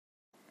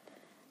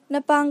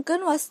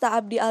Nepangkeun wasta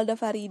abdi Alda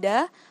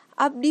Farida,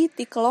 abdi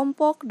ti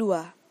kelompok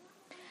 2.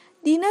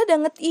 Dina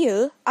danget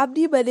ieu,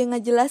 abdi bade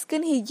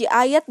ngajelaskeun hiji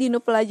ayat dinu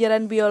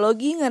pelajaran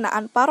biologi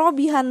ngeunaan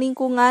parobihan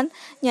lingkungan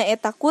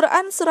nyaeta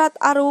Quran surat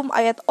Arum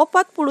ayat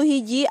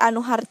 41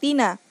 anu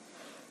hartina.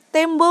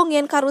 Tembong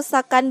yen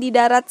karusakan di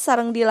darat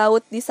sareng di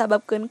laut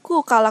disababkeun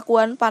ku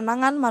kalakuan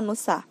panangan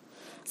manusa.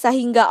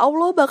 Sahingga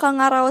Allah bakal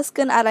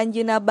ngaraoskeun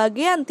aranjeunna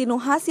bagean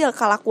tinu hasil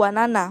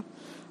kalakuanana.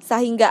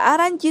 Sahingga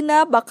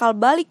aranjeunna bakal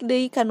balik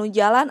deui kanu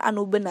jalan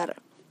anu bener.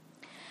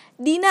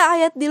 Dina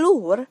ayat di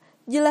luhur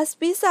jelas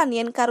pisan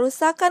yen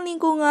karusakan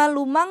lingkungan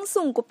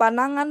lumangsung ku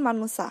panangan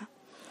manusa.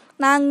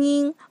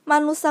 Nanging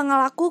manusa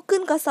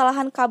ngalakukeun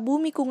kasalahan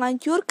kabumi ku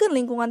ngancurkeun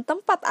lingkungan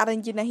tempat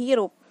aranjeunna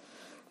hirup.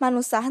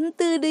 Manusa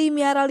henteu deui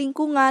miara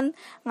lingkungan,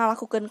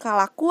 ngalakukeun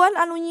kalakuan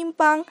anu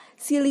nyimpang,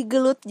 silih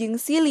gelut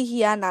jeung silih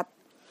hianat.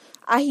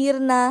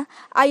 Akhirna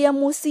aya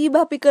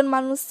musibah pikeun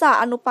manusa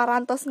anu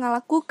parantos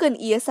ngalakukeun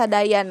ieu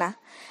sadayana.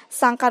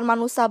 Sangkan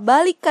manusa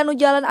balik kanu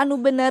jalan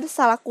anu bener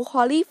salaku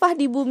khalifah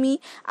di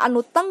bumi anu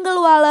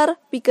tenggel waler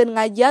pikeun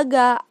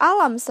ngajaga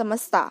alam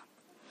semesta.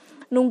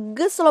 Nu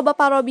geus loba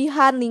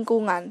parobihan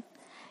lingkungan.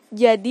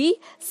 Jadi,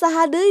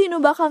 saha deui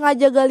nu bakal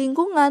ngajaga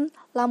lingkungan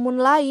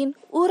lamun lain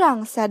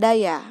urang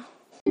sadaya.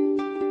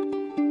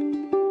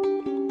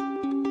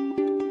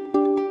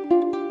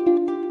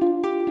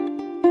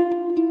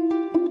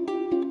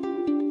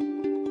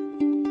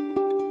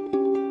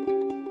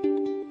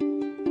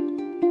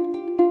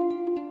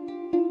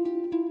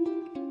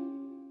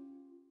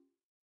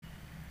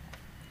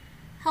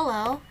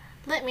 Hello,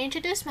 let me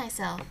introduce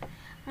myself.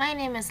 My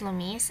name is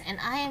Lamise and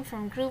I am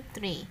from Group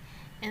 3.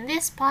 In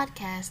this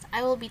podcast, I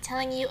will be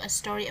telling you a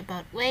story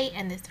about Wei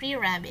and the 3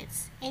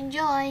 rabbits.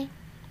 Enjoy!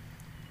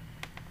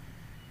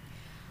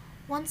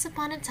 Once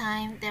upon a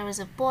time, there was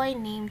a boy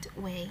named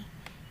Wei.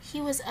 He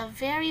was a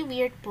very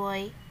weird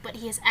boy, but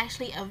he is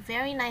actually a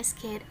very nice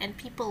kid and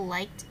people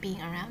liked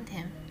being around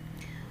him.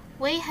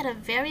 Wei had a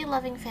very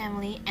loving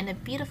family and a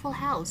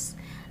beautiful house.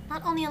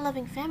 Not only a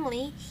loving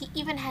family, he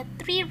even had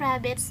 3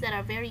 rabbits that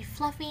are very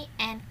fluffy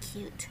and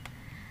cute.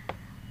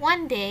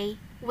 One day,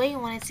 Wei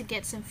wanted to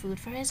get some food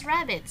for his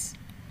rabbits.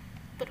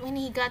 But when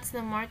he got to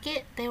the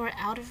market, they were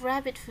out of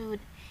rabbit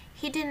food.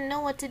 He didn't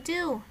know what to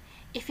do.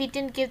 If he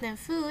didn't give them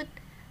food,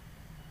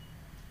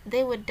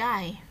 they would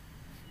die.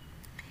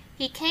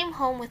 He came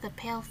home with a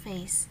pale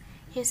face.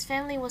 His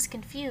family was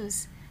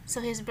confused,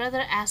 so his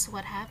brother asked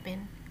what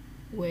happened.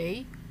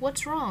 "Wei,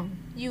 what's wrong?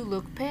 You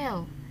look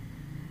pale."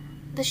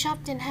 "The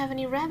shop didn't have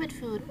any rabbit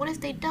food. What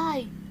if they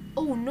die?"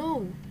 "Oh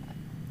no!"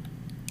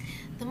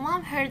 The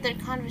mom heard their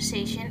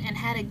conversation and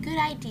had a good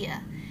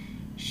idea.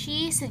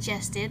 She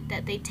suggested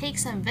that they take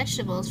some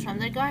vegetables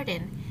from their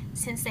garden,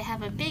 since they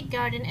have a big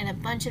garden and a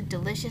bunch of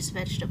delicious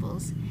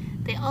vegetables.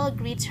 They all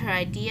agreed to her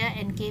idea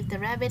and gave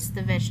the rabbits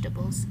the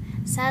vegetables.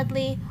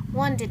 Sadly,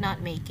 one did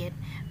not make it,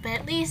 but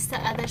at least the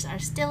others are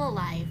still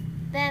alive.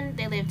 Then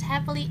they lived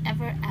happily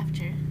ever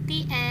after.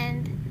 The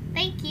end.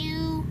 Thank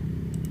you!